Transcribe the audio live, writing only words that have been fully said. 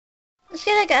let's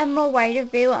get like a more wider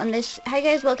view on this. Hi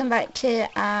guys, welcome back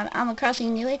to Animal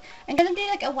Crossing Newly. I'm gonna do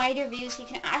like a wider view so you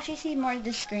can actually see more of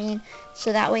the screen,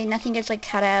 so that way nothing gets like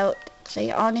cut out. Because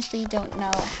I honestly don't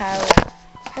know how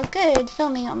good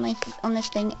filming on this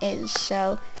thing is.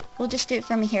 So we'll just do it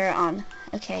from here on.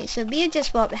 Okay, so we had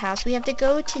just bought the house. We have to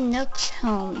go to Nook's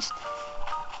homes.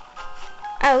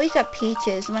 Oh, we got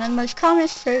peaches, one of the most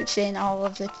commonest fruits in all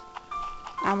of the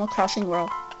Animal Crossing world.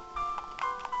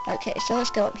 Okay, so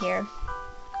let's go up here.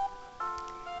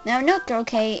 Now, Nook,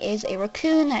 okay, is a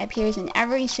raccoon that appears in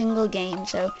every single game,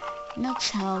 so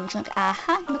Nook's homes. Look,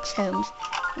 aha, Nook's homes.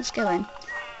 Let's go in.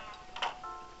 I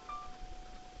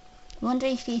wonder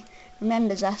if he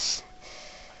remembers us.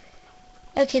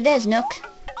 Okay, there's Nook.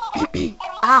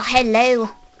 Ah,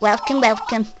 hello. Welcome,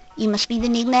 welcome. You must be the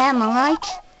new mayor, am I right?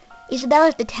 Isabella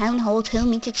of the town hall told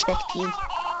me to expect you.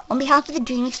 On behalf of the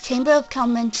DreamiX Chamber of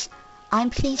Commerce, I'm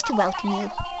pleased to welcome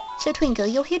you. So Twinkle,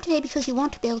 you're here today because you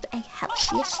want to build a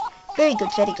house, yes? Very good,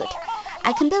 very good.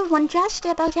 I can build one just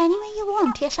about anywhere you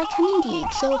want. Yes, I can indeed.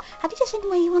 So have you just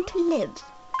anywhere you want to live?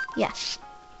 Yes.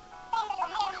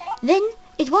 Then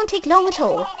it won't take long at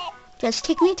all. Just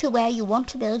take me to where you want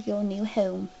to build your new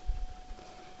home.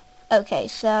 Okay,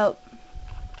 so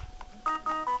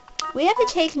we have to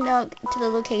take Nook to the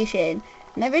location.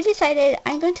 And I've already decided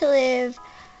I'm going to live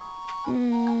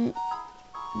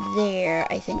there,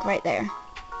 I think, right there.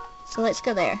 So let's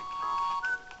go there.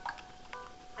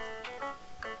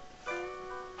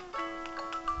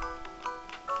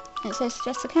 It says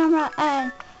just the camera,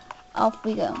 and off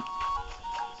we go.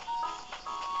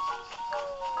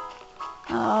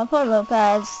 Oh, poor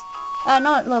Lopez.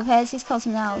 Not Lopez, he's called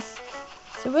something else.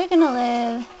 So we're gonna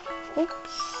live...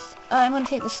 Oops. I'm gonna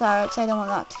take the star because I don't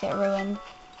want that to get ruined.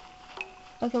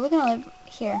 Okay, we're gonna live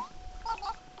here.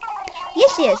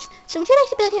 Yes, yes. So would you like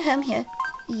to build your home here?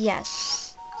 Yes.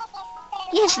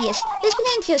 Yes, yes. There's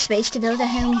plenty of space to build a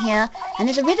home here, and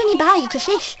there's a river nearby you could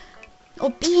fish. Or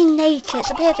be in nature,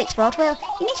 it's a perfect spot. Well,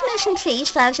 you need to move some trees,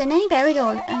 flowers, and any buried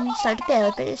or start to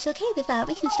build, but it's okay with that.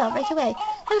 We can start right away.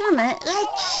 Hold on a minute.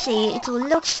 Let's see. It will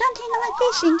look something like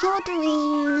this in your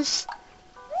dreams.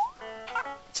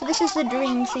 So this is the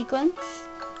dream sequence.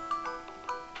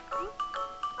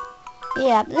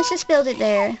 Yeah, let's just build it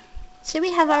there. So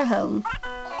we have our home.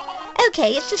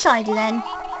 Okay, it's decided then.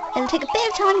 It'll take a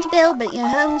bit of time to build, but your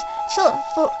home's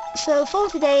so for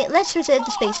today, let's reserve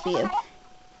the space for you.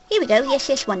 Here we go. Yes,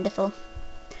 yes, wonderful.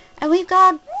 And we've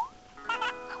got...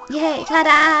 Yay,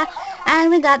 ta-da!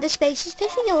 And we've got the spaces for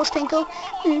yours, Twinkle,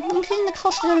 including the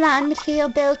cost of the land, material,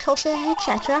 build, cost,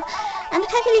 etc. And the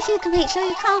calculation is complete, so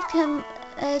you can't come...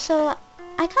 so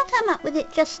I can't come up with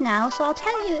it just now, so I'll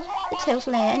tell you the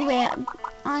total later. Anyway,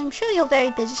 I'm sure you're very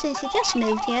busy since you just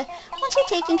moved here. Once you've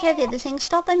taken care of the other things,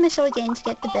 stop by my store again to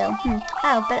get the bill.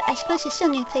 Oh, but I suppose you still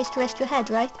need a place to rest your head,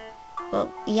 right?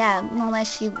 Well, yeah,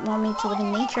 unless you want me to live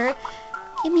in nature.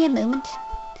 Give me a moment.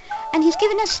 And he's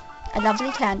given us a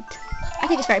lovely tent. I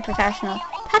think it's very professional.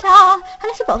 Ta-da! And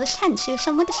I bought this tent so you have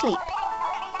somewhere to sleep.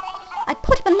 I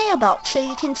put up a mailbox so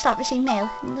you can start receiving mail.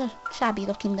 A little shabby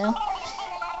looking though.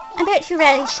 I bet you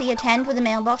rarely see a tent with a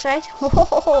mailbox, right? Ho ho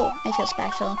ho ho! I feel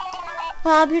special.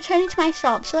 Well, I'll be returning to my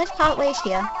shop, so let's part ways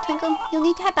here. Twinkle, you'll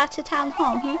need to head back to town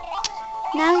hall,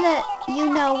 Now that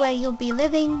you know where you'll be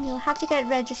living, you'll have to get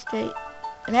registered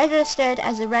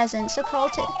as a resident, so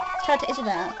talk to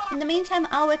Isabella. In the meantime,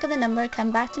 I'll work on the number, come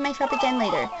back to my shop again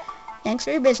later. Thanks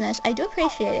for your business. I do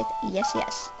appreciate it. Yes,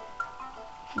 yes.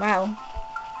 Wow.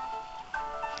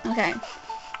 Okay.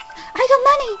 I got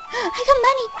money! I got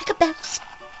money! I got bells!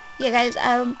 Yeah, guys,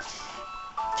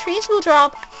 trees will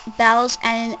drop bells,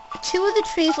 and 2 of the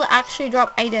trees will actually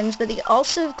drop items, but they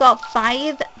also have got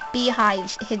 5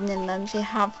 beehives hidden in them, so you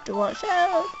have to watch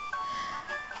out.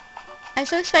 I'm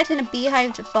so expecting a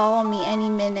beehive to follow me any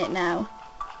minute now.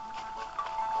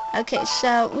 Okay,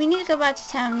 so we need to go back to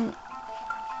town.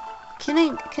 Can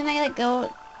I like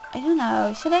go, I don't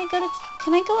know, can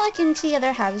I go like into the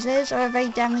other houses, or have I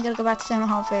definitely got to go back to town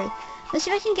hall first? Let's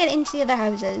see if I can get into the other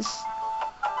houses.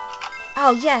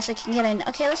 Oh yes, I can get in.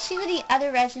 Okay, let's see where the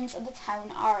other residents of the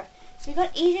town are. So we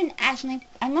got Agent S, and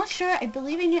I'm not sure, I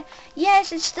believe in you.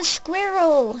 Yes, it's the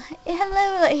squirrel.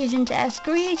 Hello, Agent S.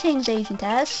 Greetings, Agent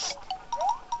S.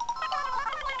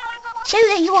 So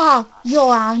there you are.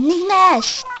 You're our new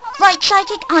nurse. Right,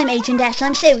 Psychic, I'm Agent S, and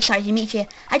I'm so excited to meet you.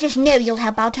 I just know you'll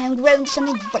help our town grow into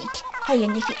something great. Hey,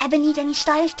 and if you ever need any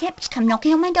stylish tips, come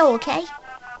knocking on my door, okay?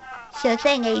 Sure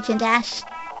thing, Agent S.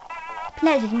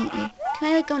 Pleasure to meet you.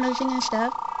 Can I like go nosing and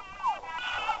stuff?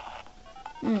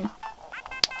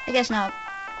 I guess not.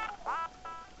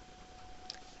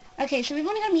 Okay, so we've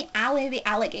only got to meet Ally the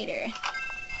alligator.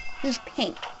 Who's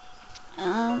pink.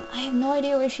 I have no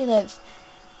idea where she lives.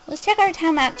 Let's check our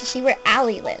town map to see where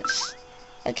Allie lives.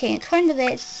 Okay, according to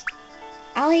this,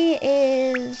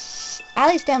 Allie's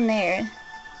down there.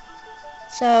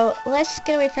 So let's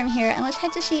get away from here and let's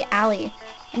head to see Allie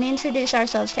and introduce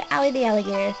ourselves to Allie the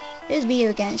alligator. There's Bio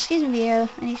again. Excuse me, Bio.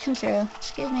 I need to come through.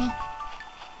 Excuse me.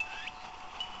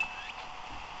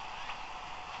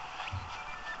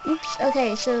 Oops.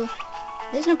 Okay, so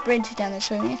there's no bridge down this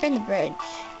way. We need to find the bridge.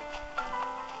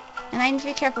 And I need to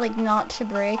be careful, like, not to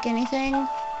break anything.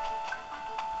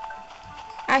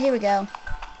 Ah, here we go.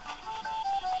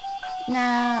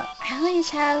 Now, Allie's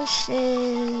house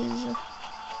is...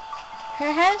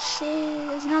 Her house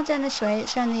is not down this way,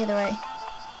 it's down the other way.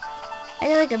 I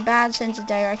got like a bad sense of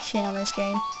direction on this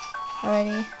game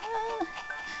already.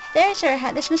 There's her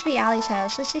house. This must be Allie's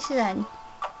house. Let's see if she's in.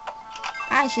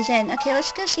 Ah, she's in. Okay,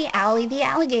 let's go see Allie the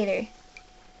alligator.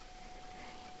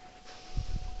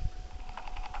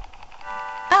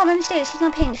 Oh, my mistake. She's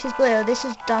not pink. She's blue.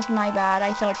 That's my bad.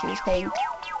 I thought she was pink.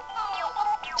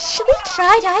 Sweet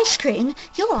fried ice cream.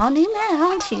 You're our new man,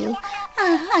 aren't you?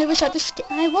 I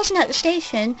wasn't at the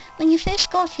station when you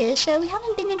first got here, so we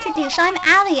haven't been introduced. I'm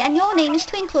Allie, and your name is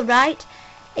Twinkle, right?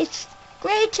 It's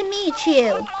great to meet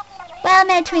you. Well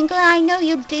met, Twinkle. I know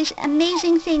you'll do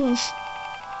amazing things.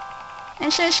 I'm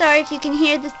so sorry if you can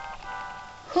hear the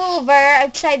Hoover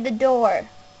outside the door.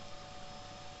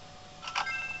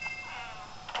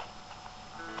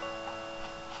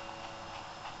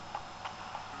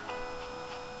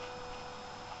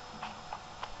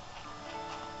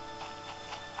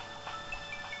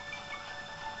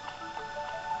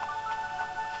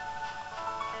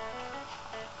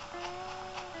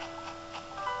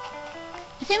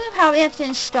 I think we probably have to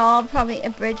install a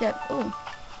bridge up. Ooh.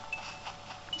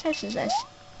 What house is this?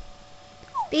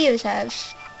 Bio's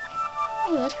house.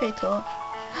 Ooh, that's pretty cool.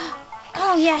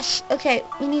 Oh, yes. Okay,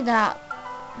 we need that.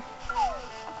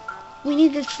 We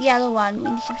need this yellow one. We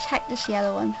need to protect this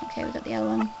yellow one. Okay, we got the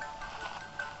yellow one.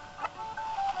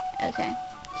 Okay.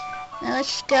 Now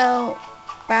let's go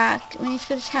back. We need to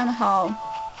go to town hall.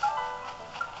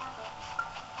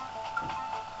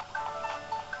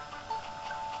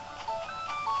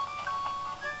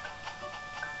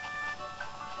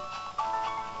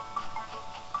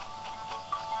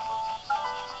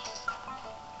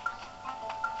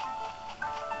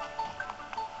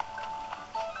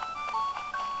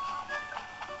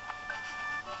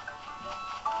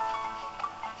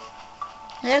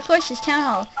 There, of course, is Town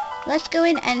Hall. Let's go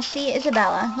in and see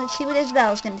Isabella. Let's see what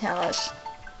Isabella's going to tell us.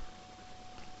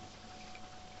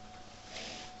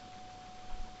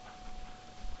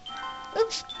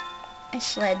 Oops. I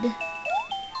slid.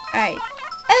 Alright.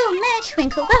 Oh, Mayor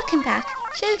Twinkle, welcome back.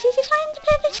 So, did you find the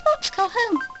perfect spot to call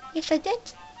home? Yes, I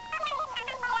did.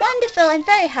 Wonderful, I'm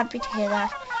very happy to hear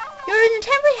that. You're in a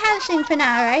temporary housing for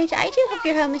now, right? I do hope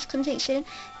your home is complete soon.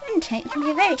 It can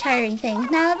be a very tiring thing.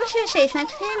 Now, what's your station? I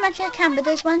pretty much I can, but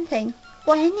there's one thing.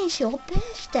 When is your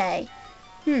birthday?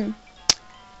 18th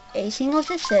of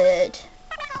the 3rd.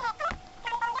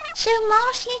 So,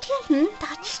 March 18th,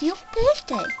 that's your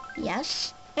birthday.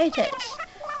 Yes, it is.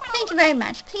 Thank you very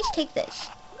much. Please take this.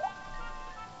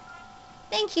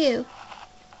 Thank you.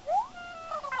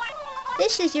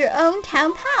 This is your own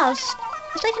town pass.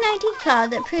 It's like an ID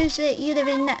card that proves that you live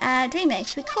in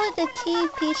DreamiX. We call it the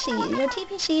TPC. Your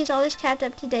TPC is always kept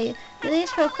up to date with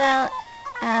its profile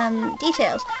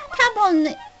details. Tap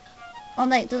on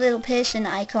like the little person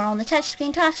icon on the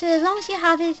touchscreen to access it. As long as you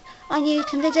have it on you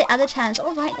can visit other towns.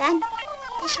 Alright then.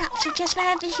 This wraps up just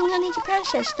about everything you'll need to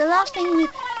process. The last thing we'd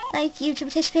like you to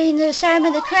participate in the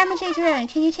ceremony of the commemorative.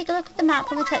 Can you take a look at the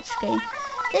map on the touchscreen?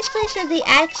 This place with the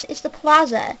X is the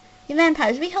plaza. The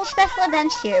vampires, we hold special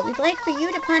events here. We'd like for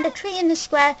you to plant a tree in the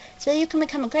square so you can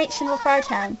become a great symbol for our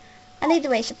town. I lead the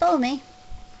way, so follow me.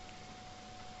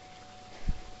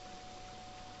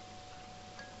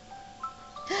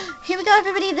 Here we go,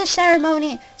 everybody, the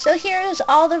ceremony. So here's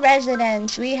all the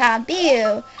residents. We have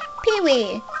Bio,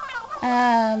 Pee-wee,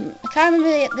 I can't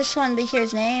remember this one, but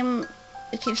here's his name.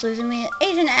 It keeps losing me.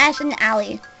 Agent S and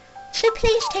Allie. So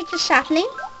please take the sapling.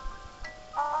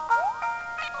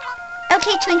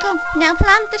 Okay, Twinkle, now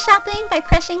plant the sapling by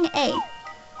pressing A.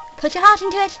 Put your heart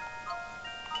into it.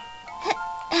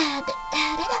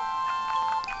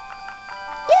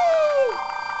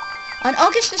 Yay! On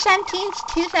August the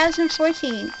 17th,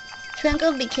 2014,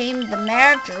 Twinkle became the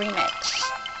mayor of DreamiX.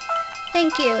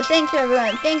 Thank you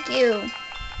everyone, thank you.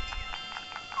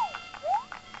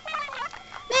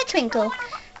 Mayor Twinkle,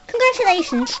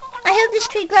 congratulations. I hope this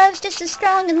tree grows just as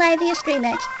strong and lively as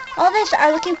DreamiX. All of us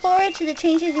are looking forward to the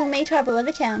changes you've made to our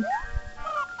beloved town.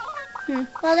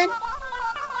 Well then,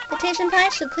 the taste and pie,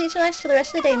 so please relax for the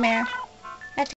rest of the day, Mayor.